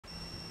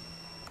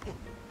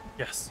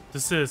Yes,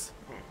 this is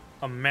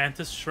a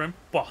mantis shrimp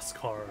boss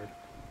card.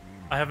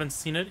 I haven't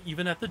seen it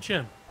even at the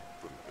gym.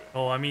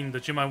 Oh, I mean the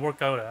gym I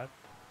work out at.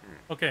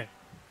 Okay,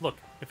 look,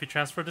 if you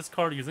transfer this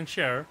card using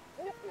share,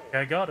 okay,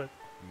 I got it.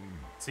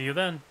 See you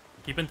then.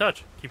 Keep in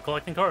touch. Keep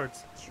collecting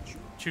cards.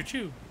 Choo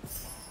choo.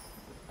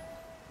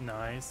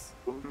 Nice.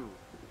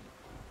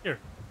 Here,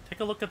 take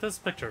a look at this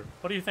picture.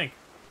 What do you think?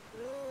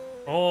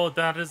 Oh,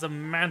 that is a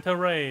manta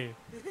ray.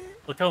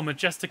 Look how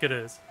majestic it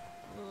is.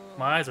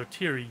 My eyes are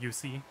teary, you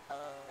see.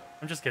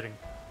 I'm just kidding.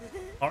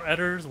 Our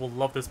editors will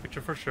love this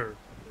picture for sure.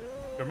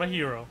 You're my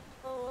hero.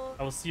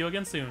 I will see you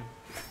again soon.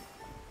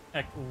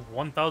 Heck,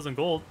 1,000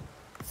 gold.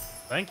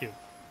 Thank you.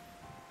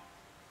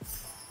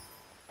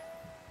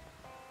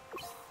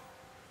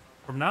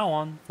 From now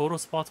on, photo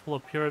spots will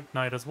appear at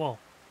night as well.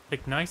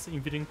 Take nice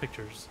evening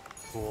pictures.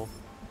 Cool.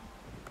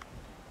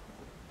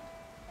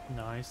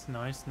 Nice,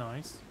 nice,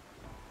 nice.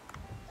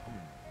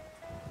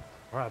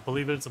 Alright, I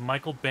believe it's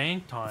Michael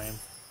Bang time.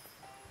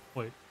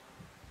 Wait.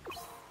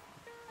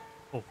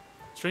 Oh.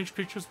 Strange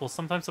creatures will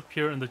sometimes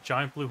appear in the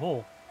giant blue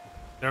hole.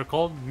 They are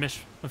called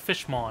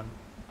Fishmon,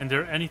 and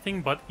they're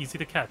anything but easy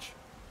to catch.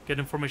 Get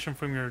information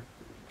from your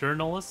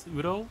journalist,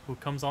 Udo, who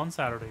comes on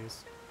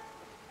Saturdays.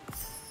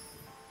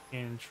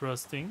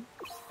 Interesting.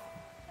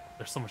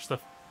 There's so much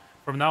stuff.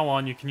 From now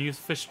on, you can use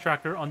Fish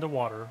Tracker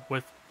underwater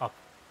with up.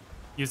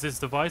 Use this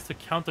device to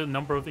count the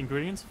number of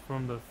ingredients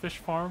from the fish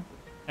farm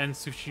and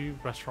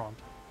sushi restaurant,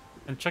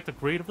 and check the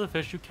grade of the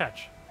fish you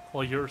catch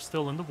while you're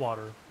still in the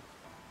water.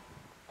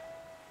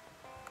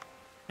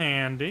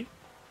 Handy.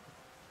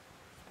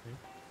 Okay.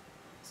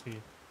 Let's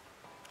see.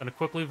 Gonna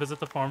quickly visit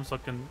the farm so I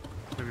can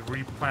maybe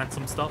replant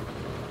some stuff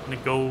and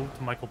then go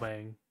to Michael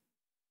Bang.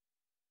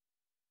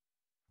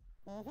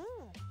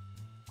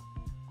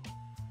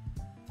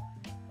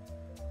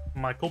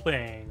 Michael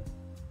Bang.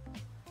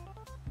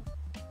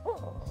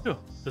 Phew,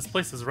 this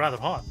place is rather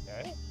hot.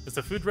 Is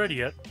the food ready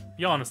yet?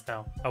 Be honest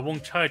now. I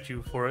won't chide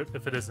you for it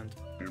if it isn't.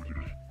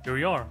 Here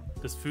we are.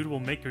 This food will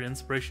make your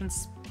inspiration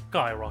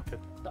skyrocket.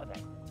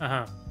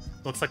 Uh-huh.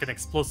 Looks like an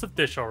explosive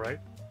dish, alright.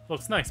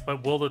 Looks nice,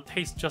 but will the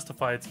taste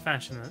justify its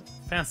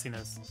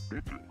fanciness?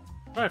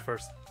 Try it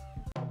first.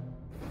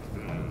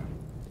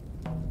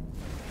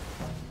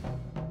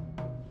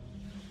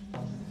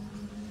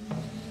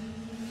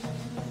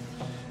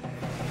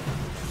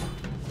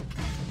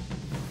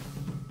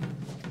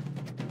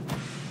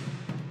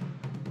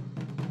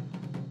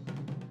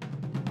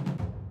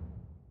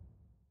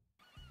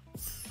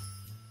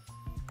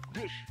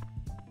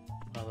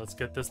 Now let's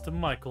get this to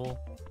Michael.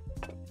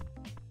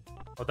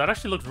 Oh, that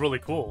actually looks really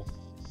cool.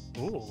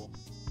 Ooh.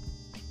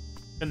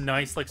 A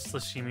nice, like,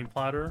 sashimi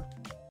platter.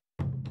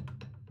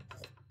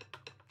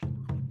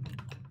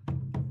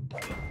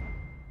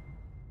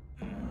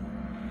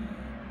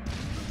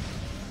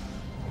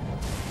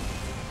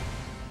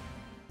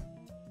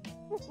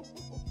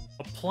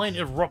 A plane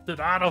erupted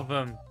out of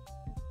him.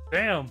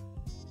 Damn.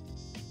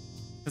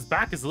 His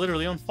back is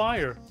literally on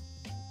fire.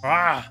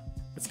 Ah!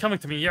 It's coming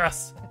to me,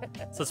 yes!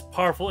 Such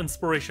powerful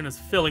inspiration is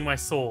filling my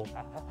soul.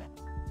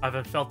 I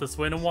haven't felt this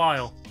way in a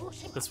while.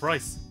 This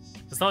rice.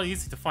 It's not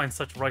easy to find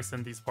such rice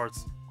in these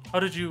parts. How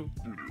did you...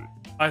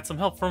 I had some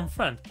help from a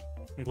friend.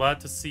 I'm glad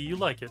to see you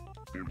like it.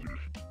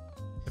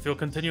 If you'll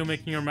continue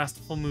making your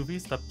masterful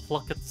movies that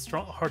pluck at the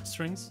strong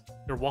heartstrings,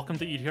 you're welcome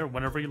to eat here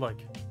whenever you like.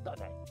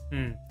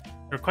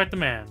 You're quite the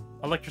man.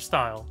 I like your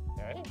style.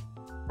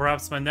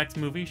 Perhaps my next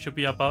movie should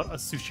be about a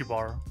sushi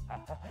bar.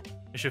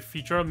 It should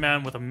feature a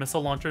man with a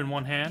missile launcher in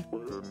one hand.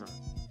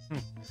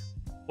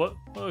 What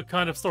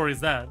kind of story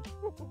is that?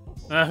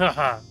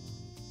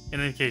 In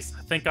any case,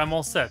 I think I'm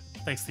all set,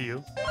 thanks to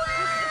you.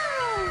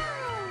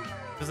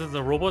 This is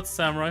the Robot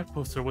Samurai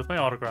poster with my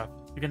autograph.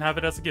 You can have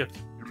it as a gift.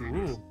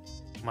 Ooh,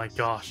 my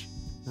gosh.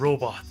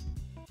 Robot.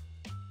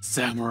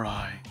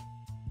 Samurai.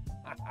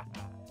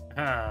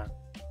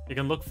 You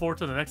can look forward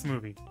to the next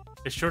movie.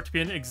 It's sure to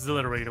be an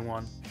exhilarating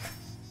one.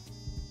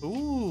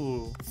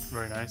 Ooh,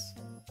 very nice.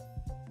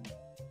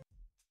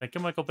 Thank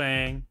you, Michael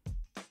Bang.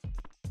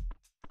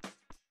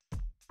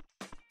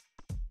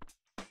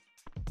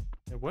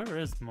 Hey, where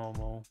is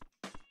Momo?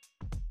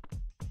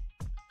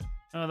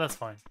 Oh, that's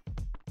fine.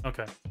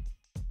 Okay.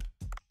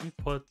 Let me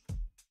put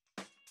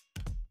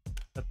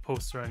that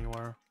poster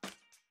anywhere.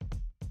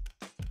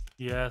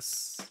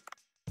 Yes.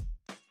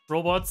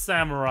 Robot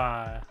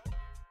Samurai.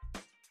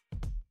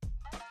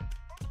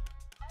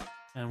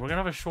 And we're gonna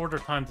have a shorter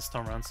time this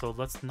time around, so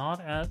let's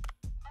not add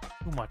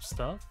too much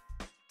stuff.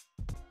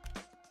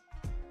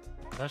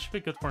 That should be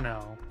good for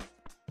now.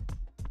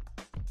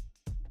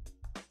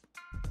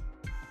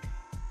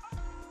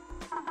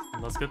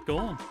 And let's get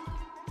going.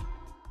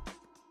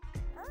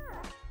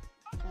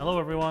 Hello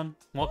everyone,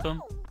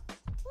 welcome.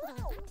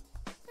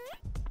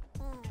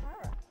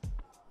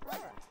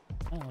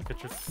 Oh, look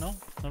at your... No,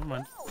 never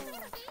mind.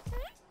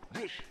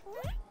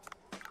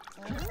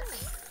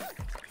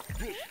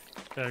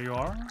 There you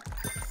are.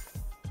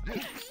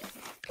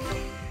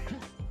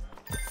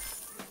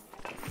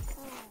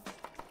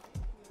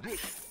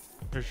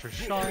 Here's your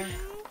shot.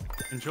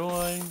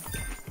 Enjoy.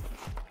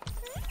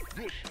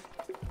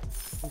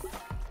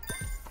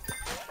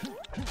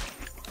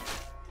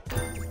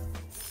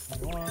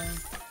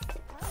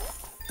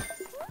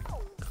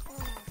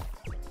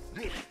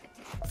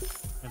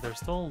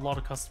 still a lot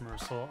of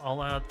customers, so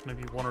I'll add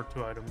maybe 1 or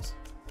 2 items.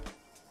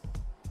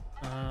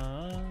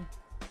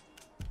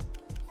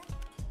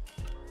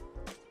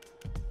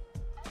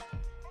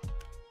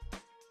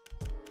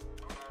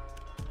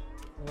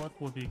 What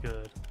would be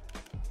good?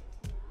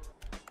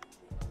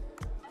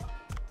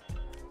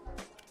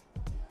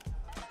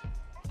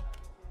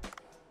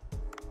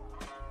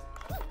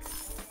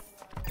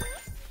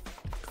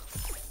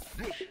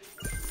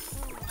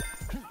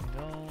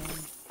 No.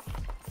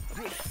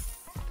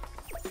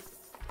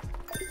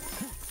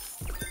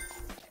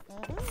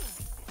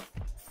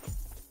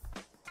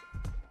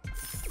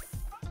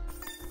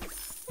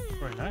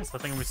 Very nice. I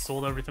think we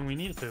sold everything we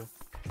needed to.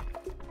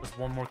 Just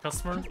 1 more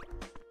customer.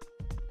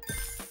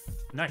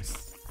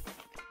 Nice.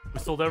 We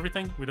sold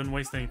everything. We didn't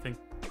waste anything.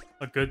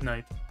 A good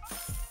night.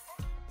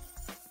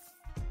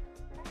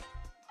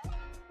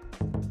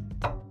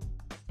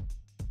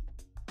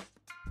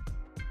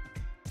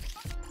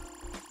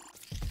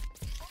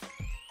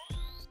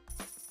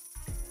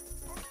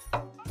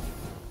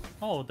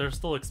 Oh, there's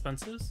still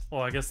expenses? Oh,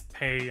 I guess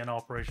pay and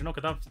operation.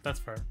 Okay, that's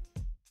fair.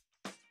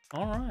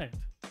 Alright.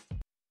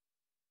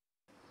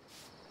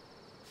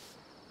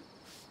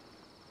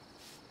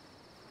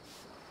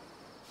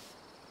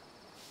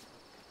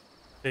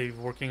 Dave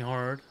working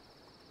hard.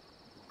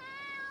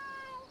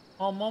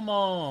 Oh,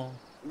 Momo!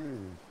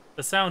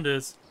 The sound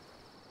is...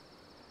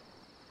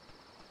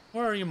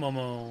 Where are you,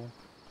 Momo?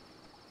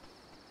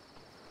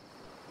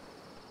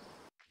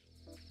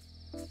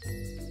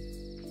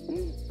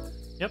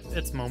 Yep,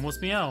 it's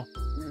Momo's meow.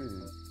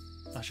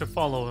 I should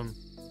follow him.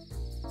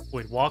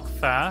 Wait, walk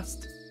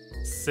fast?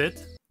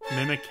 Sit?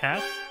 Mimic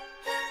cat?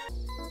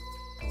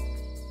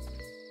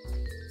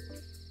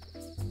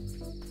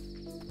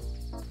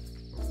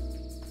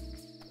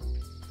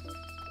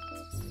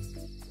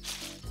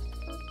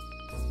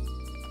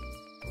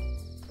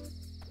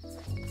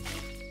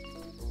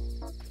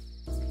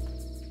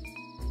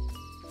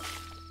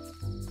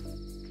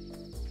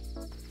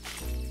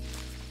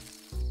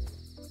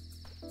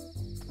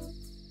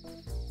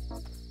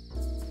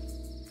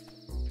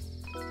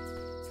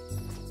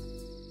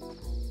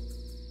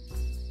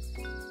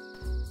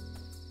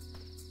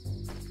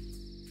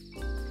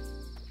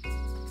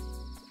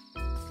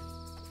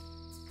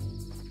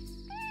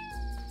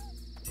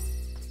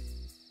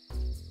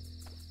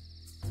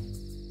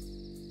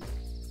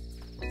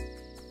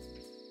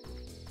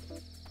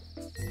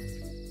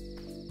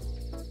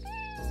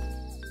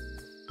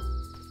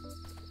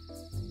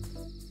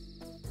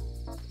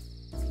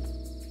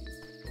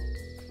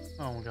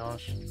 Oh my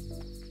gosh.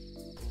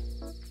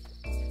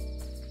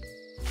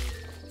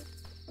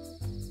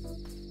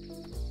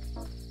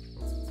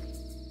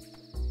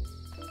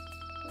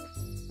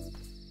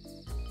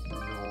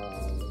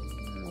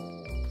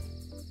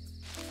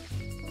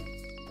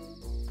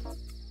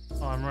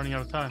 Oh, I'm running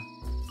out of time.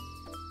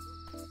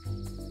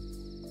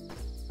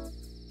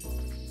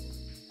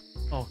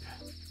 Okay.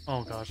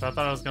 Oh gosh, I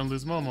thought I was gonna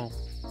lose Momo.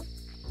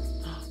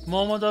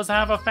 Momo does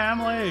have a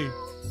family!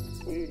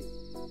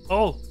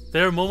 Oh,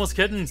 they're Momo's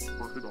kittens!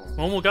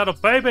 Momo got a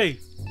baby!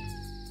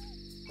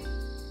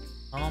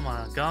 Oh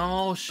my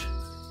gosh.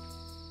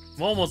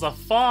 Momo's a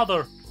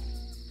father!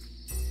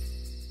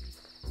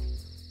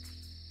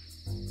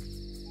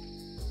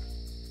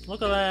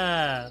 Look at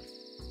that!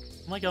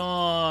 Oh my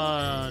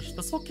gosh,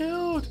 that's so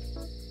cute!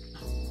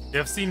 They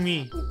have seen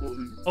me.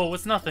 Oh,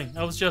 it's nothing.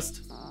 I was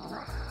just...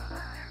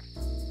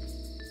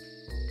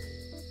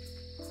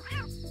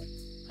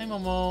 Hi,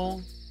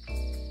 Momo.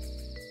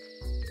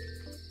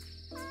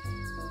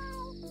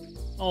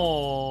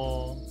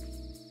 Oh,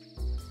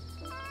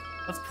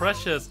 that's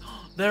precious.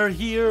 They're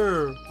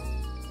here.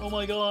 Oh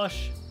my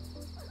gosh.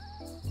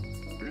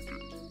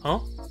 Huh?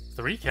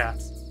 3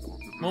 cats.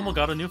 Momo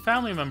got a new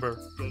family member.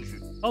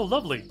 Oh,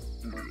 lovely.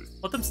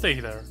 Let them stay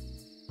there.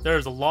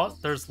 There's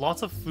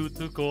lots of food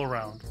to go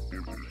around.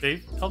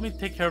 Dave, help me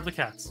take care of the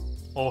cats.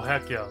 Oh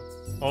heck yeah.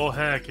 Oh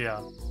heck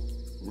yeah.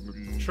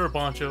 Sure,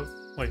 Bancho.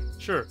 Wait,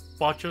 sure.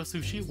 Bacho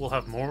Sushi will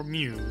have more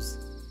mews.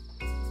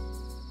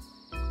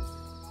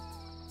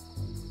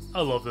 I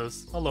love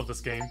this. I love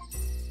this game.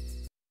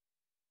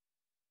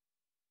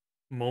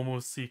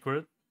 Momo's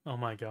secret. Oh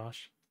my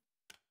gosh.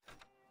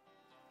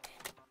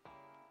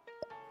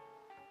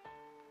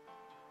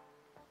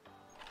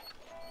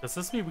 Does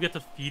this mean we get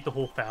to feed the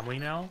whole family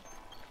now?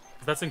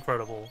 That's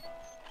incredible.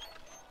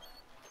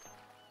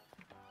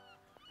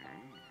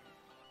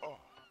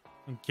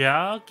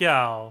 Gao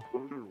Gao.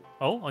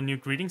 Oh, a new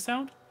greeting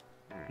sound?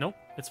 Nope,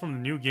 it's from the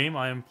new game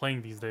I am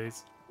playing these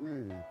days.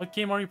 What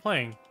game are you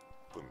playing?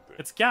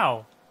 It's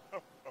Gao.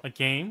 A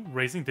game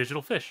raising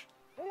digital fish.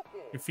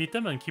 You feed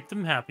them and keep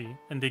them happy,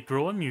 and they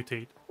grow and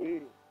mutate.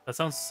 That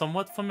sounds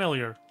somewhat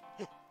familiar.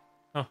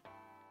 Oh.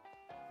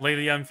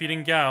 Lately I'm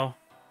feeding Gao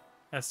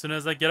as soon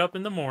as I get up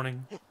in the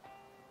morning.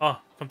 Oh,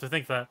 come to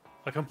think of that,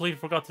 I completely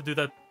forgot to do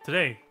that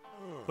today.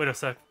 Wait a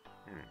sec.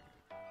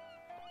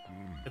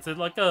 Is it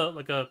like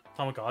a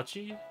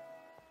Tamagotchi?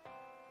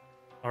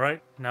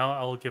 Alright, now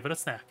I'll give it a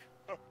snack.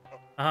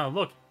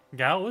 Look,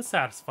 Gao is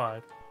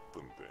satisfied.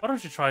 Why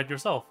don't you try it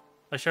yourself?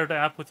 I shared the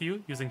app with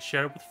you using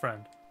Share with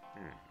Friend.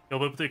 You'll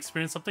be able to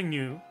experience something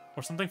new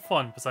or something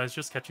fun besides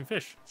just catching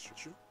fish.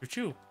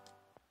 Choo-choo.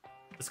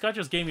 This guy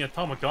just gave me a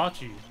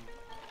Tamagotchi.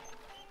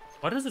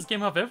 Why does this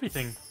game have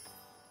everything?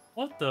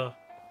 What the?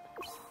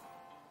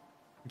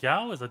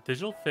 Gao is a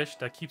digital fish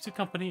that keeps you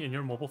company in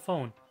your mobile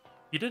phone.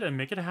 Feed it and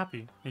make it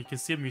happy, and you can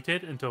see it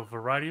mutate into a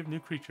variety of new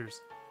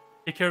creatures.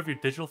 Take care of your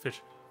digital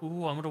fish.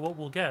 Ooh, I wonder what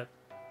we'll get.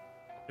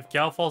 If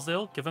Gao falls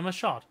ill, give him a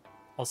shot.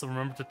 Also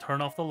remember to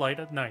turn off the light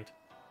at night,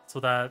 so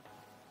that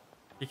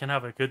he can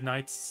have a good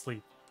night's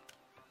sleep.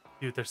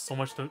 Dude, there's so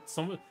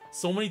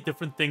many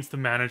different things to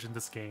manage in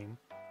this game.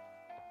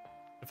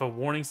 If a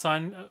warning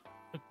sign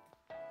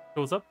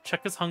goes up,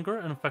 check his hunger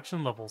and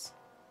infection levels.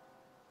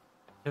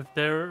 If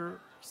there's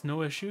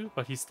no issue,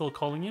 but he's still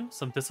calling you,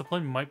 some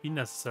discipline might be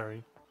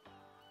necessary.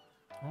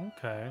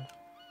 Okay.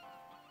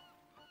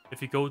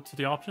 If you go to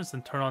the options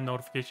and turn on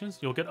notifications,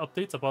 you'll get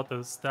updates about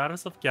the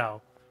status of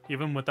Gao,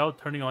 even without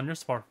turning on your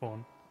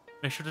smartphone.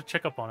 Make sure to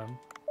check up on him.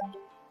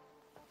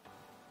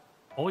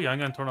 Oh yeah, I'm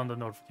gonna turn on the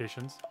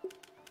notifications.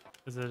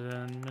 Is it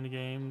in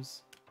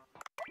minigames?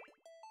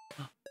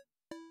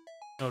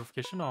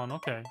 Notification on,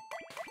 okay.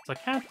 So I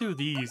can't do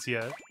these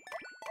yet.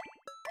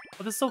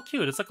 But it's so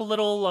cute. It's like a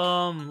little,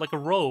 like a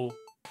row.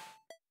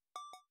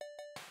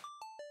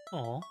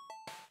 Oh.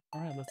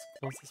 Alright, let's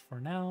close this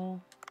for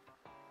now.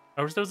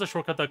 I wish there was a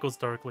shortcut that goes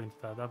directly into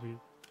that. That'd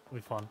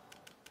be fun.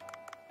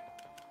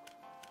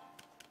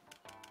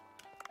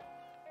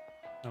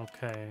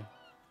 Okay.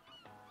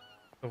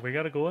 So we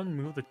gotta go and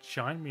move the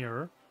giant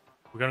mirror.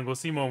 We're gonna go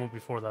see Momo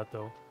before that,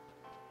 though.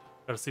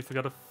 Gotta see if we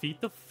gotta feed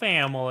the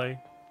family.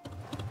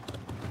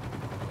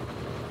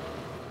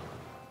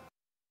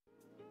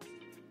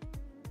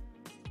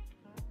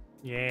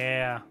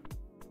 Yeah.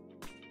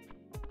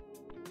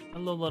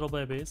 Hello, little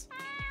babies.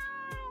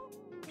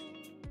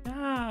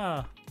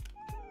 Yeah.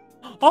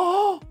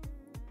 Oh!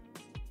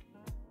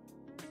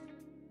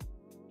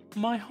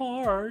 My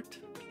heart.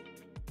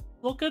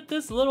 Look at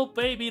this little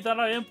baby that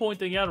I am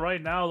pointing at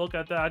right now. Look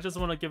at that. I just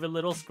want to give it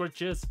little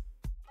scritches.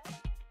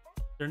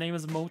 Their name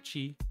is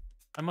Mochi.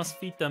 I must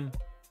feed them.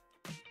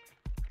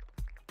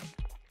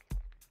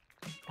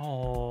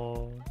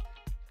 Oh.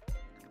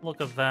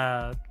 Look at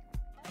that.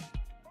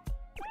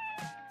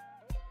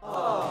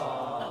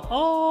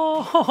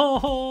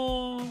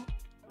 Oh.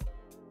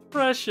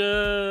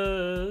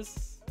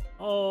 Precious.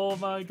 Oh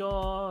my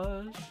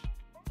gosh.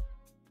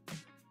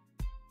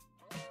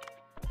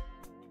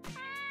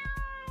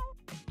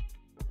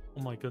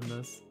 Oh my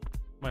goodness.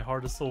 My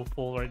heart is so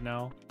full right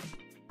now.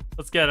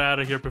 Let's get out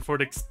of here before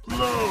it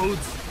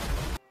explodes.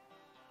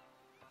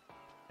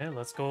 Okay,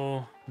 let's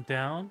go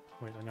down.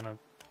 Wait, I'm gonna...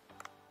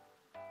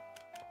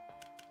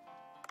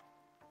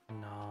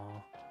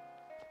 No.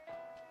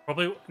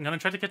 Probably, I'm gonna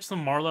try to catch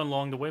some Marla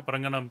along the way, but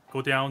I'm gonna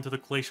go down to the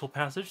glacial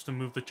passage to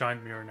move the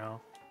giant mirror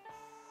now.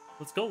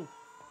 Let's go.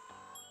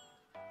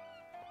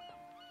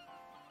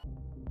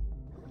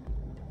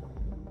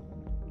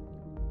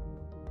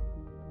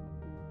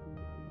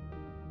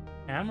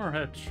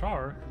 Hammerhead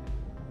shark.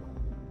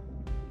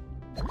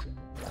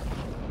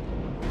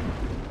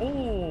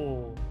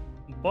 Oh,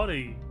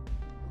 buddy.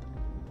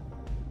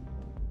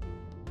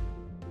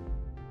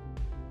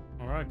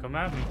 All right, come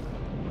at me.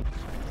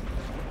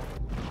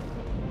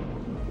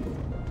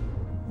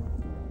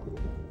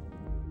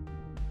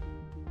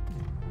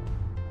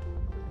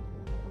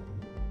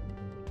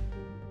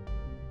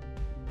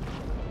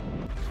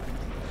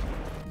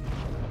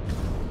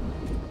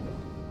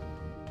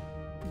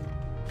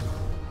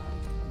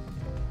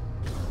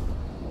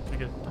 I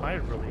get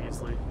tired really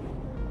easily.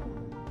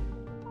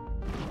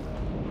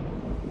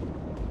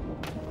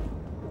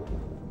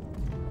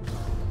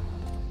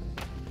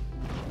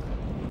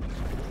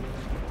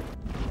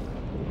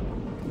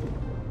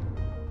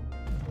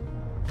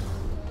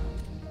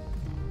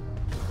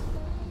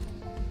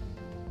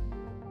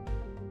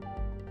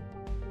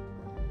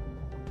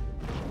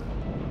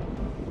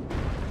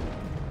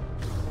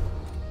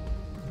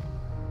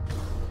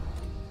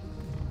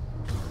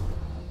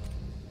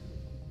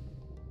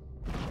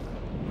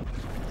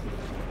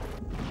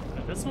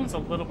 This one's a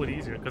little bit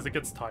easier because it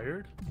gets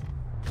tired.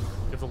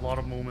 Gives a lot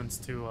of moments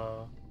to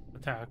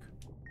attack.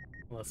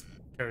 Let's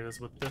carry this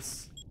with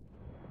this.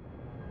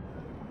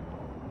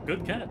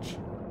 Good catch.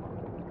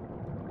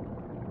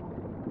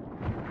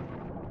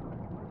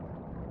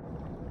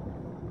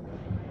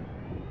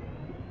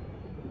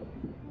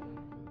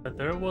 But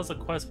there was a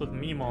quest with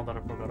Momo that I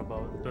forgot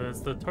about.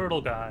 It's the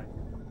turtle guy.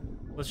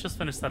 Let's just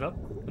finish that up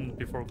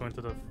before going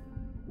to the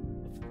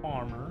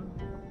farmer.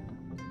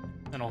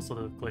 And also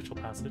the glacial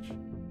passage.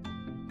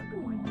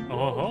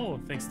 Oh,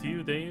 thanks to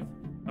you, Dave.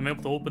 I'm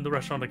able to open the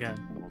restaurant again.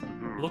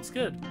 It looks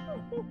good.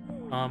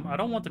 I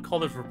don't want to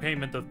call it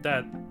repayment of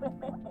debt,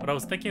 but I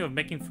was thinking of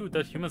making food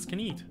that humans can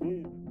eat.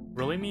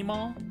 Really,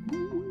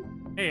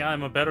 Meemaw? Hey,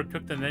 I'm a better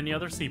cook than any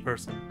other sea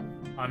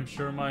person. I'm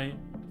sure my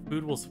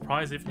food will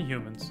surprise even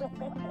humans.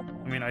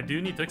 I mean, I do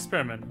need to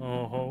experiment.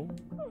 Oh-ho.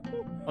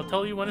 I'll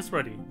tell you when it's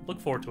ready. Look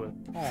forward to it.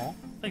 Aw,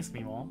 thanks,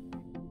 Meemaw.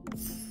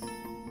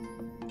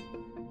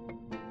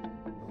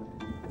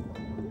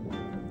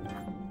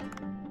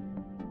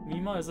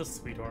 Mima is a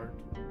sweetheart.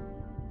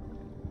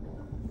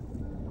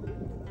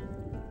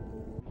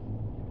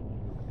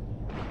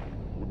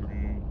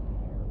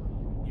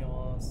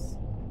 Yes.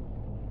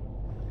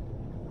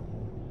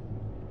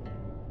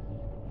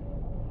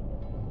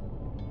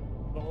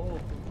 Oh.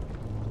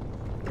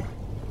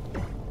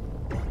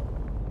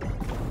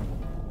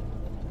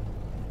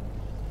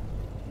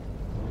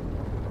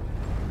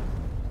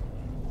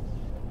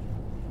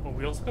 Oh,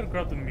 we also gotta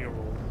grab the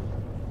mural.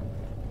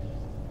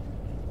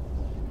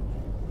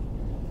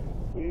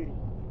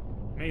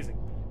 Amazing.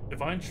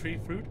 Divine tree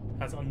fruit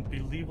has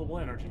unbelievable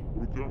energy.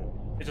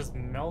 It just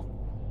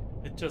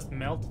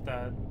melted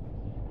that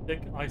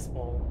thick ice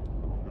ball.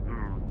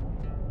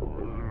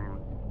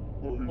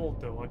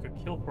 Cold though, I could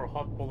kill for a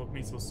hot bowl of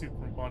miso soup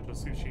from Banjo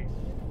Sushi.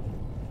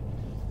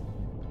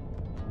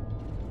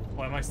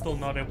 Why am I still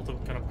not able to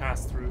kind of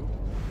pass through?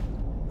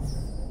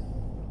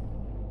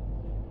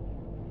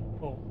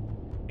 Oh,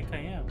 I think I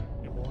am.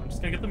 Okay, well, I'm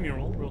just gonna get the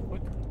mural real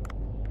quick.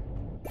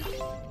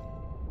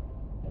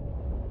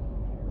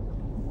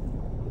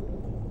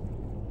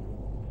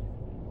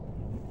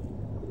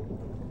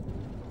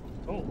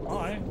 Oh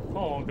my!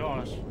 Oh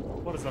gosh,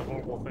 what is that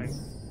horrible thing?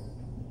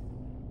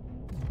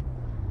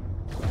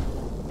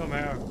 Come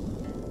here.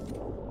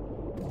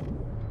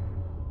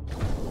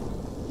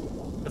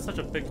 That's such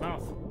a big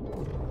mouth.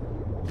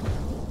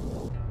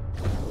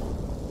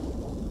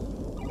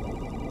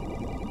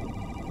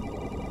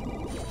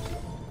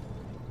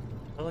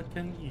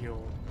 Pelican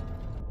eel.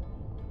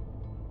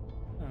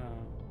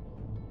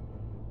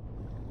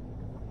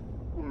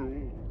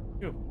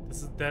 Phew,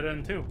 this is dead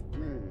end too.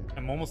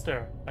 I'm almost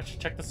there. I should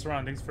check the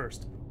surroundings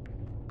first.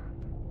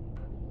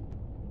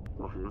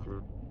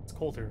 It's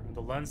cold here, and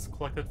the lens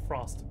collected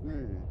frost.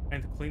 I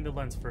need to clean the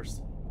lens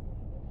first.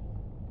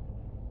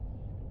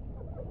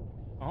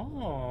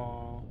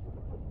 Oh.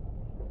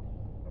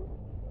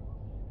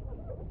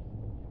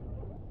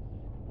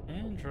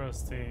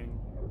 Interesting.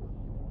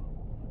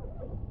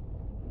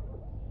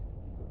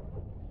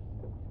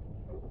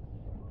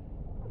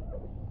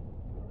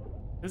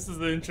 This is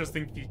the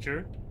interesting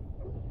feature.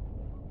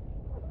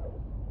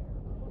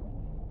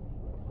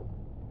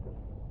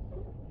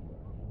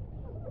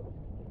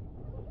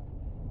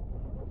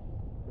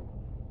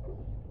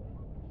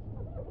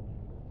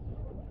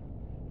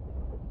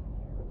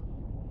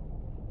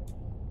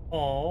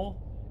 Oh.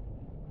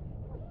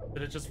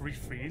 Did it just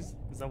refreeze?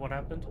 Is that what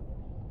happened?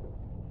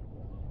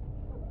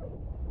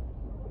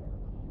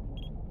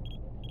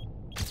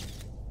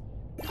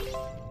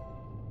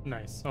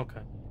 Nice,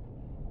 okay.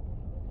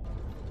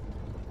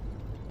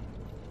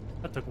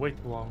 That took way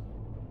too long.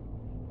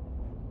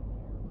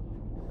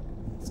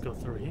 Let's go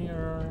through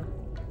here.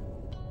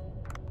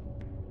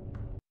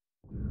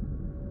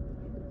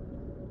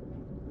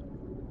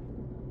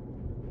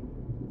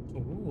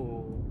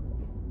 Ooh.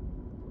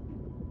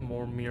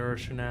 More mirror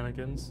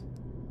shenanigans.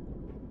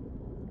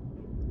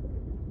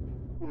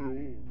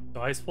 The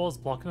ice wall is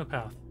blocking the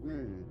path.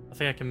 I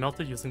think I can melt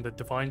it using the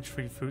divine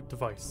tree fruit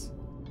device.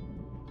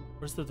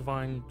 Where's the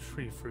divine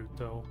tree fruit,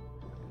 though?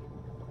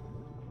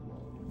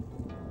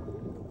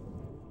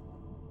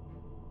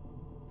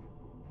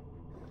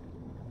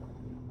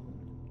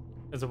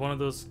 Is it one of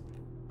those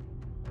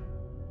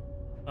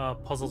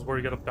puzzles where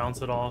you gotta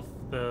bounce it off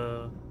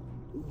the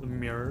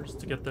mirrors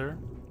to get there?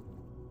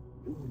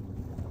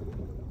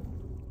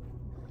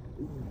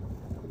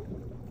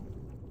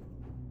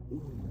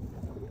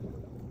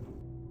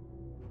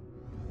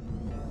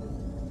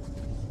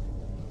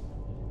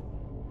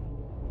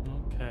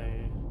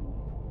 Okay.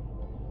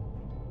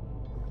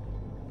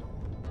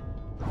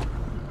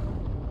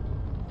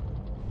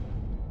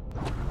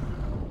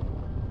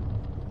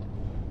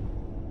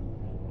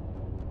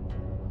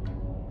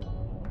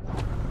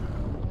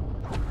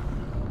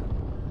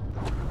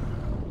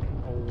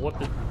 What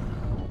the...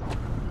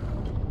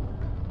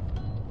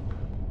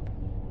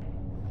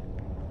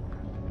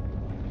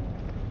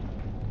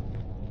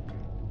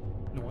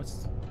 No,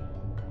 it's...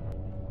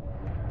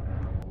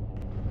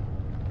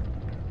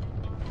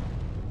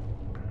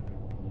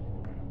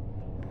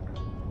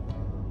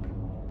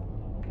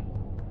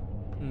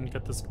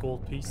 Get this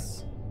gold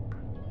piece.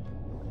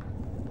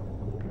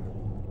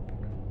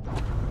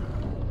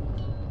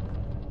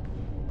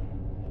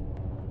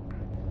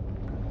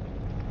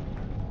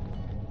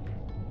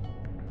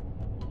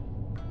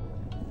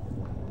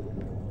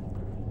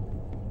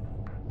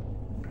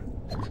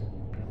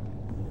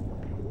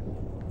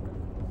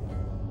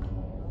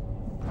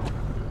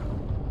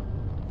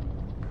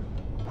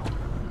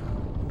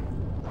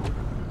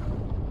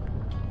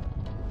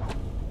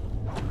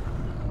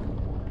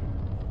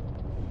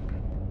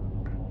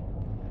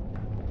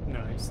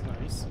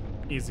 Nice.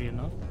 Easy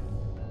enough.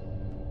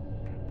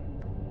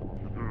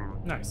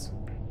 Nice.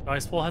 The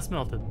ice wall has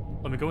melted.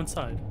 Let me go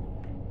inside.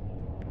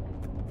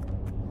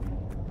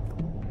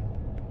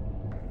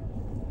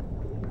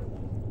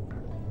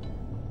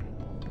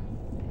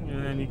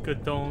 Any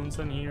good dones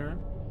in here?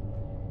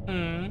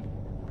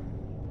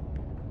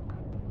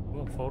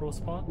 Oh, photo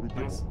spot?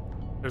 Nice.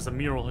 There's a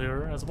mural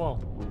here as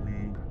well.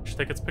 Should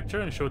take its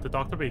picture and show it to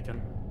Dr.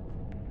 Bacon.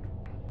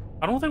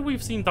 I don't think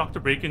we've seen Dr.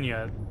 Bacon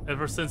yet,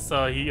 ever since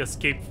he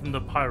escaped from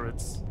the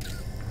pirates.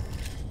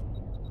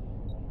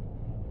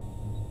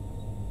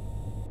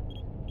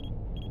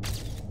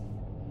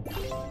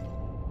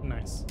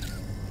 Nice.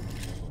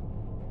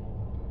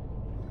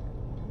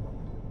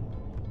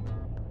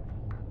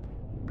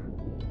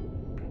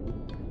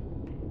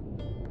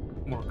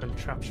 More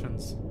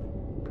contraptions.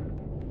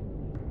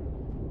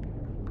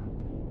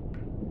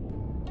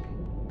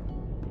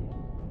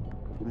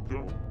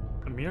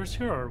 The mirrors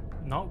here are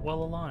not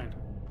well aligned.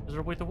 Is there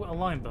a way to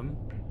align them?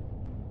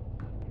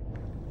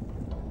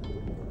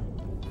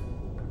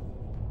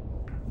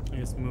 I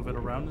guess move it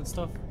around and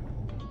stuff.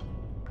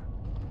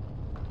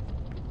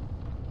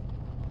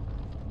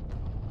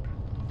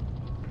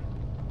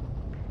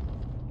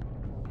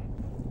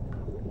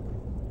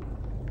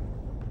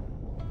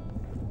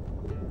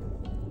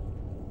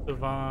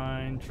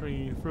 Divine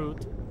tree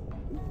fruit.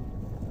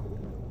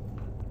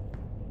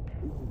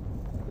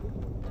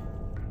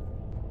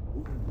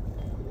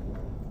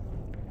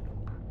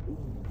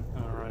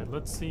 Alright,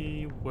 let's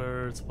see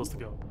where it's supposed to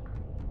go.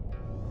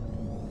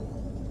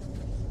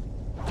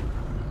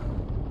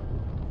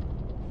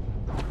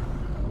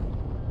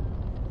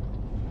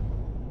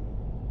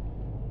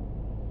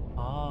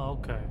 Ah,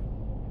 okay.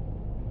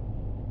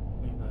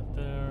 Leave that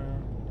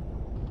there.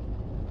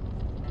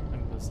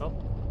 Bring this up.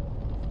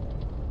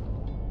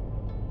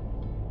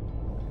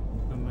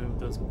 And move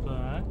this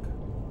back.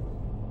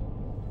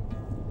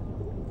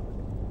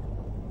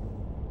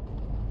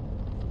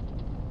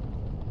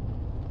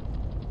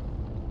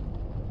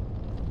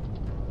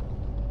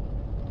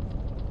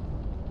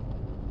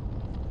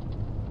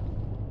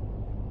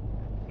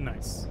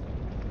 Nice.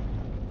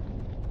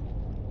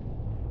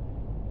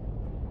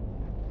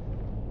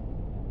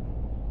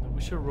 Now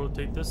we should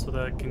rotate this so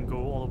that it can go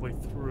all the way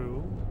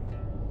through.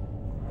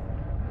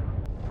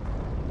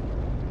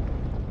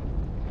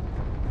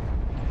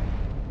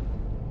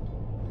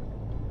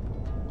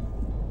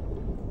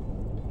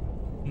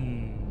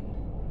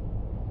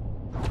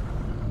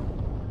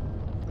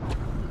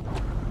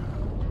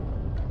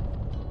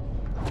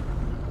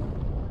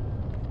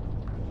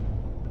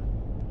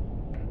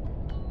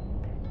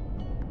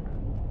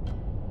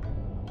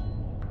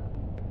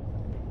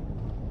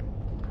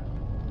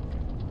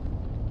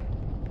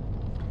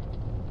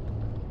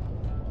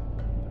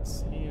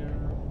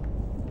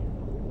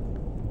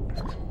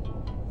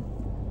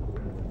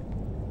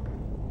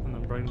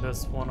 Bring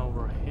this one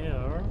over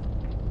here.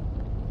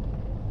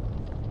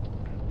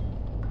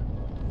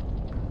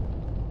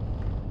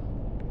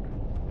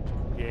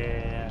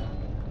 Yeah.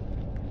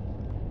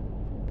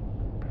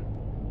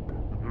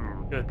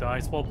 Good, the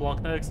ice wall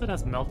blocking the exit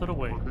has melted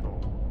away.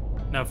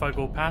 Now if I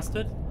go past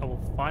it, I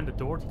will find a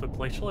door to the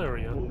glacial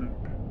area.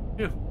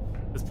 Phew,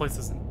 this place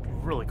is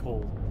really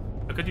cold.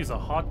 I could use a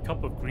hot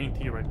cup of green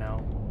tea right now.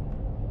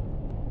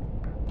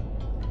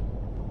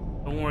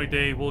 Don't worry,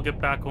 Dave, we'll get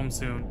back home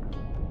soon.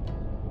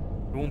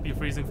 It won't be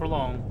freezing for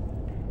long.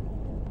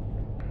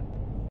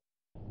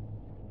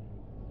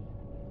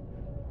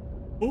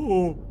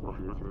 Oh!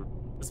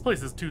 This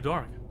place is too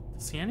dark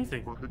to see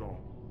anything.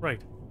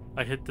 Right.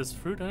 I hit this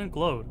fruit and it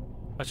glowed.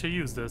 I should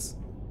use this.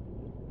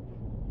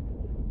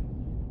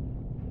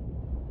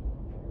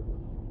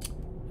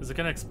 Is it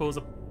gonna expose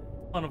a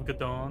ton of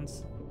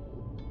Gadons?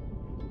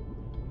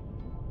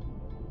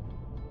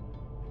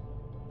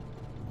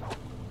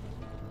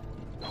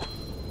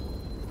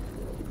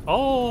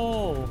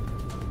 Oh!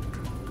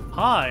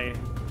 Hi!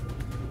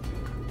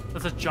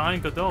 That's a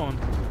giant Gadon.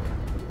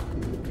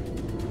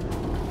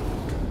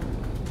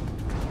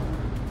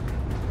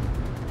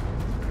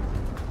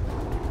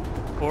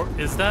 Or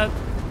is that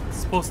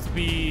supposed to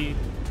be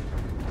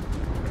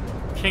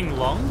King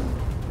Lung?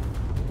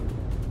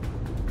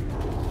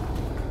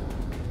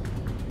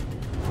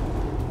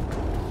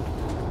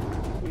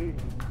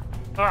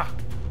 Ah!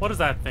 What is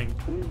that thing?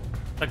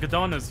 That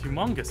Gadon is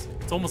humongous.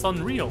 It's almost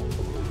unreal.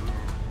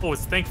 Oh,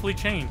 it's thankfully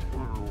chained.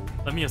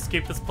 Let me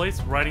escape this place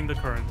riding the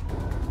current.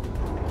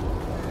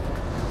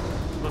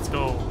 Let's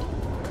go.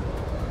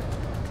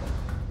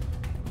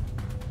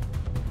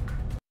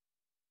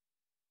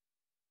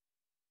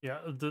 Yeah,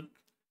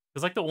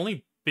 because like the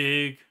only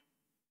big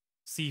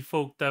sea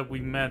folk that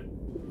we met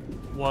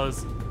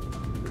was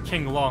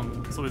King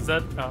Lung. So is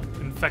that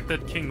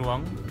infected King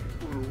Lung?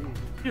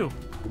 Phew.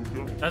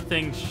 That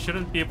thing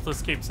shouldn't be able to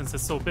escape since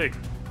it's so big.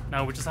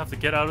 Now we just have to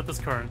get out of this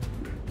current.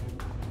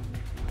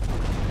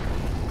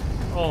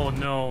 Oh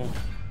no.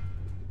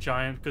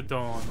 Giant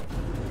Gadon.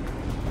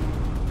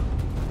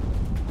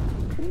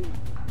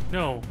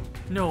 No.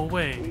 No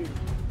way.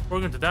 We're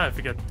going to die if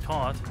we get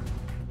caught.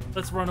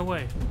 Let's run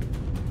away.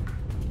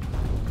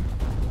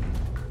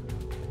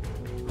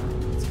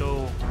 Let's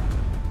go.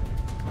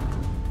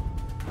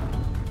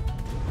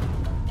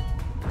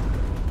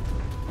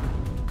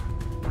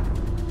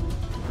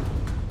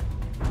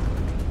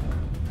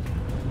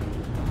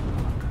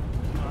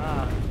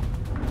 Ah.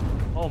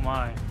 Oh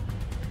my.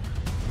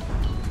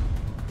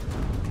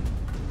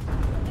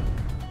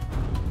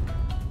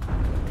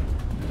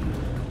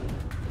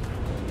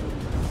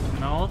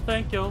 No,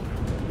 thank you.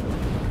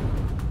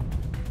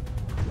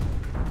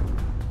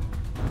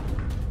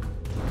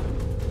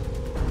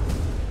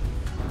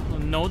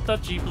 no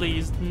touchy,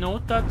 please. No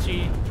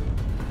touchy.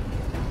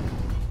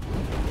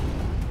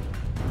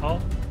 Oh.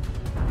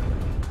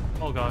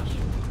 Oh gosh.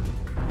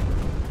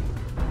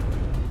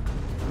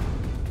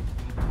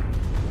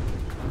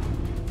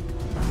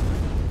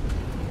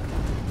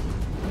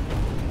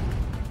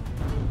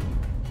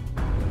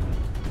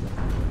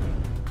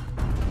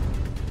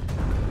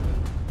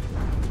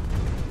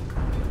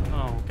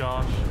 Oh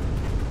gosh.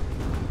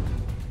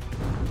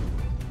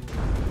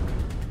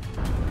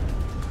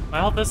 My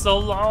health is so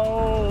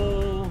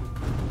low.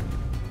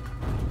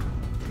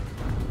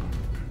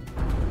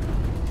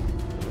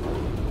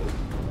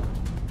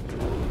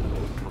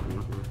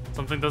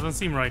 Something doesn't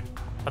seem right.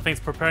 I think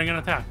it's preparing an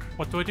attack.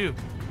 What do I do?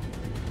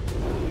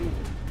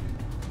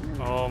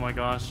 Oh my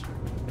gosh.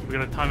 We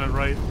gotta time it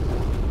right.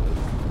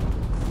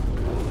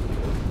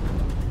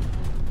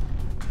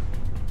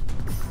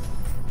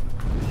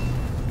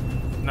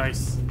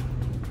 Nice.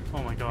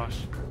 Oh my gosh.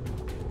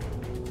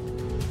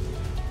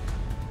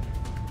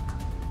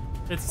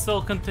 It's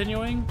still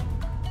continuing?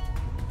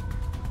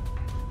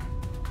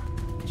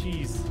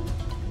 Jeez.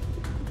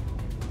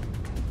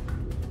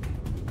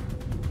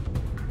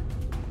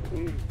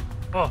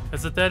 Oh,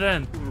 it's a dead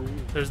end.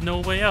 There's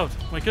no way out.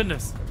 My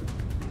goodness.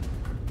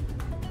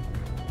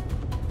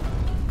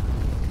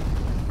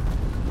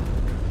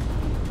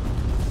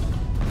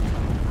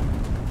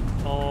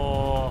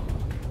 Oh.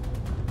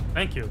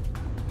 Thank you.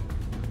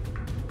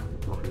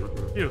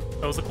 Phew,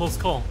 that was a close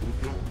call.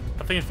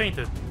 I think it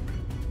fainted.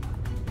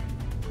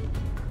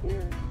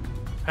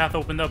 Path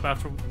opened up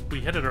after we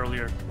hit it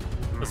earlier.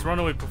 Let's run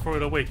away before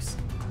it awakes.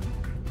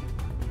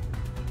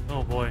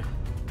 Oh boy.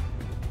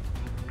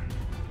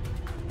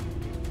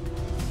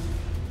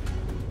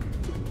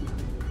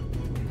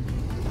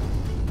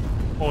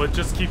 Oh, it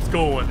just keeps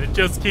going. It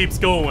just keeps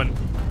going.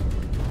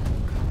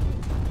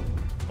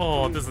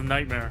 Oh, this is a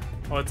nightmare.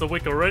 Oh, it's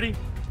awake already?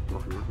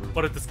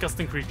 What a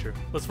disgusting creature.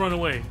 Let's run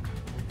away.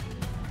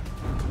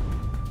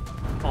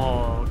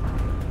 Oh.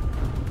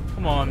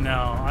 Come on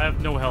now. I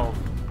have no health.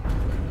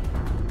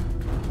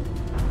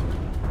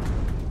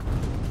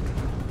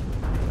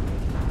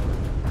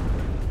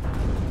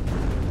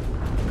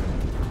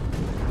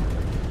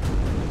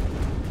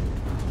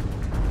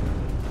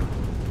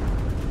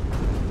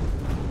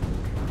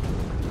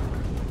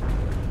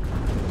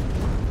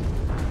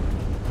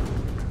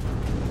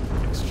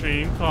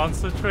 Extreme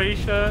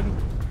concentration.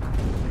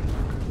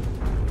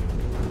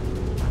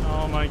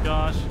 Oh my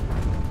gosh.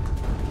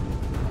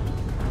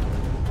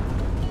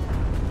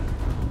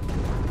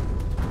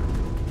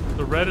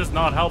 The red is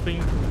not helping.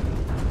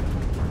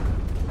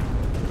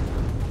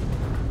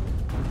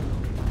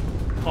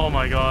 Oh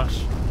my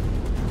gosh.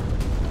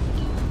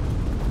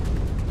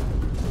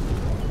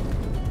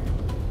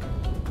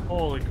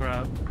 Holy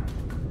crap.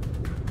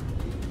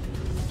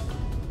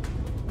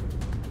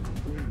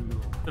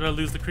 Did I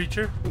lose the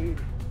creature?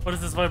 What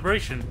is this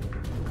vibration?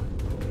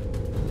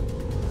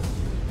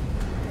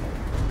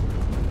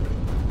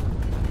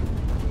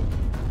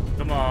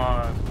 Come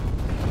on.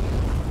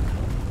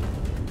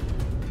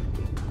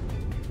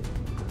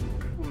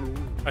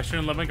 I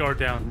shouldn't let my guard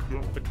down.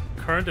 The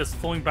current is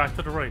flowing back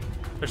to the right.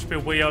 There should be a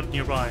way out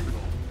nearby.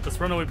 Let's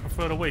run away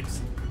before it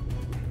awakes.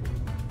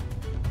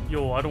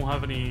 Yo, I don't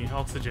have any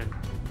oxygen.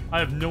 I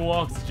have no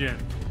oxygen.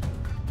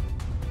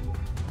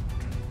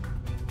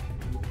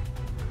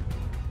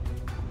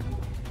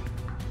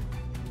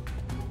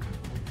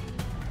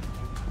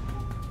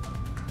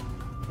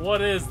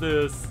 What is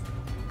this?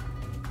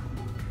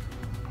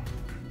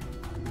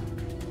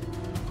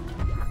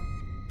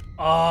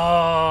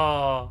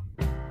 Ah.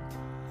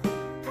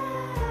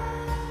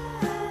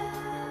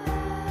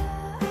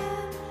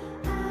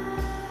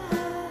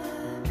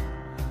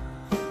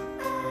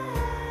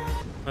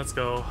 Let's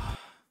go.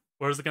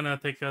 Where's it gonna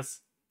take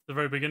us? The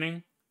very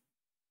beginning?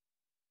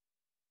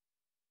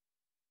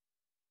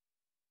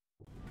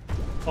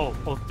 Oh,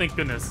 thank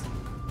goodness.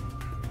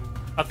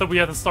 I thought we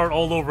had to start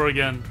all over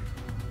again.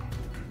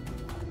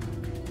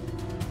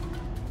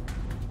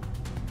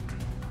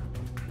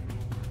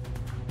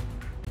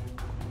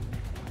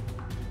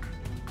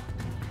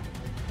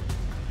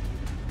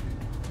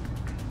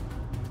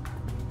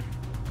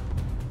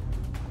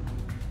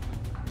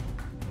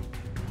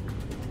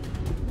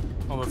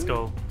 Oh, let's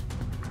go.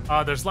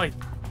 Ah, there's light.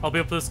 I'll be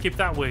able to escape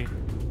that way.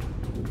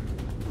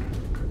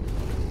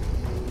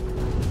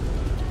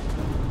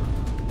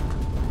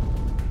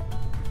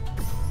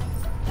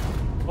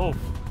 Oh.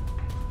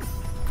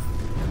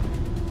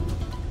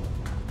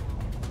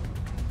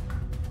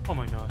 Oh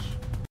my gosh.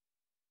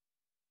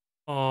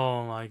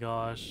 Oh my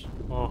gosh.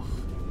 Oh.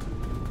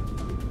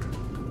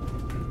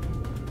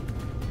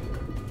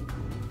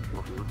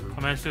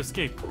 I managed to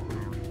escape.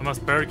 I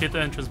must barricade the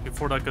entrance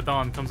before that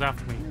Gadon comes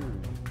after me.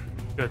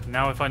 Good.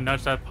 Now if I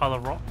nudge that pile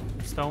of rock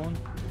stone.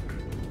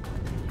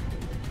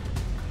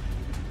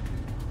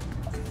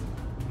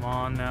 Come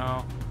on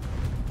now.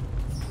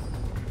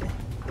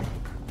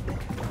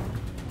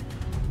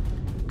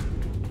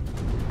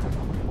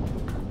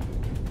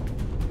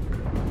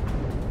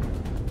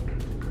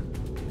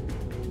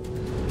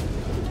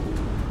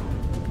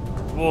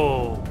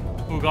 Whoa.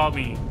 Who got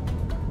me?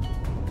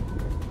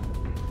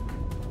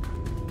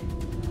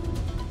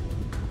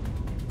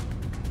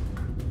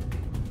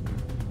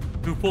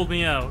 Who pulled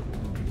me out?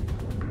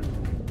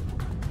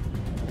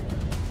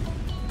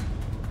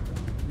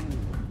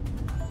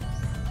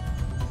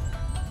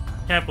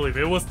 Can't believe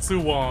it was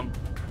Suwon.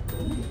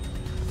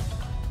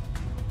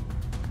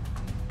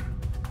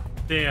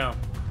 Damn.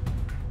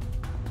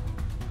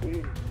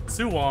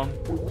 Suwon?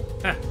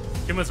 Heh,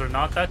 humans are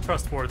not that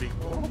trustworthy.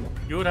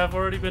 You would have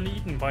already been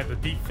eaten by the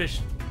deep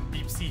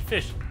sea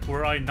fish,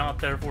 were I not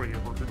there for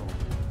you.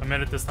 I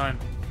meant it this time.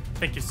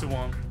 Thank you,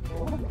 Suwon.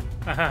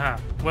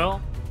 Hahaha.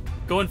 Well,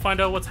 go and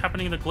find out what's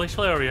happening in the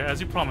glacial area as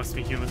you promised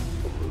me, human.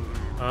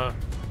 I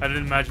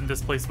didn't imagine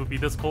this place would be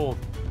this cold.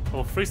 I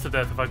will freeze to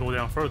death if I go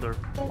down further.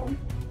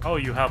 Oh,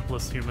 you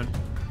helpless human.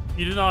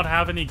 You do not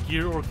have any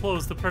gear or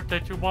clothes to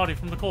protect your body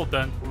from the cold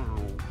then.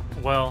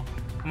 Well,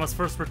 I must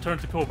first return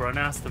to Cobra and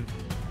ask him.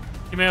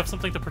 He may have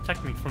something to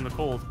protect me from the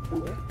cold.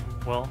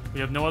 Well, we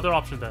have no other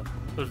option then.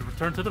 Let's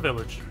return to the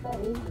village.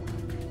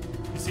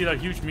 You see that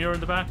huge mirror in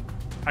the back?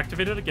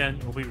 Activate it again,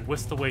 and we'll be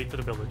whisked away to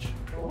the village.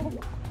 You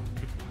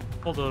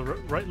pull the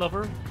right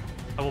lever,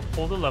 I will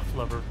pull the left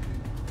lever.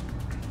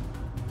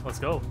 Let's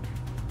go.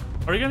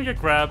 Are you gonna get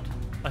grabbed?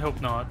 I hope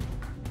not.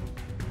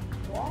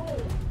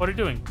 What are you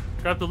doing?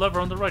 Grab the lever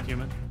on the right,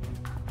 human.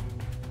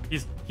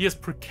 He is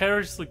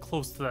precariously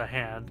close to the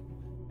hand,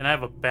 and I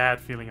have a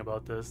bad feeling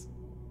about this.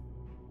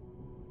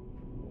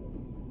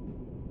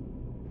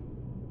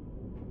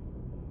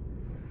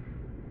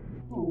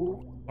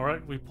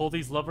 Alright, we pull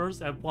these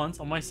levers at once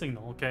on my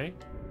signal, okay?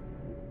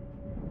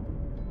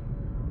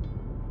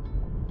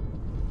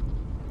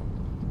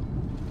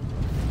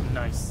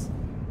 Nice.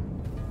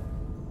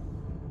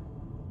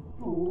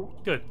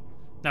 Good.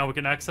 Now we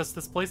can access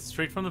this place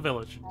straight from the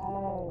village.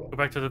 Go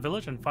back to the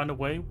village and find a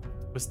way to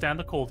withstand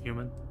the cold,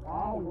 human.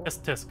 Yes,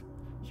 Tisk.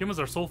 Humans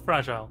are so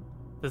fragile.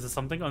 This is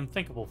something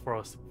unthinkable for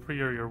a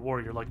superior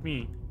warrior like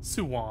me,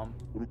 Suwam.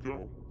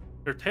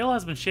 Your tail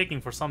has been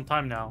shaking for some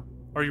time now.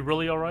 Are you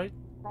really alright?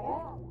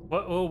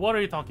 What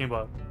are you talking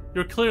about?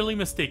 You're clearly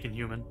mistaken,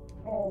 human.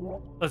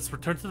 Let's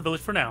return to the village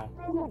for now.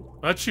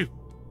 Achoo!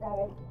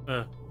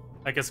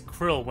 I guess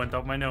krill went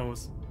up my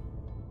nose.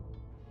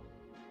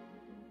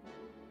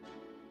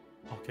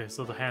 Okay,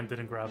 so the hand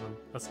didn't grab him.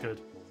 That's good.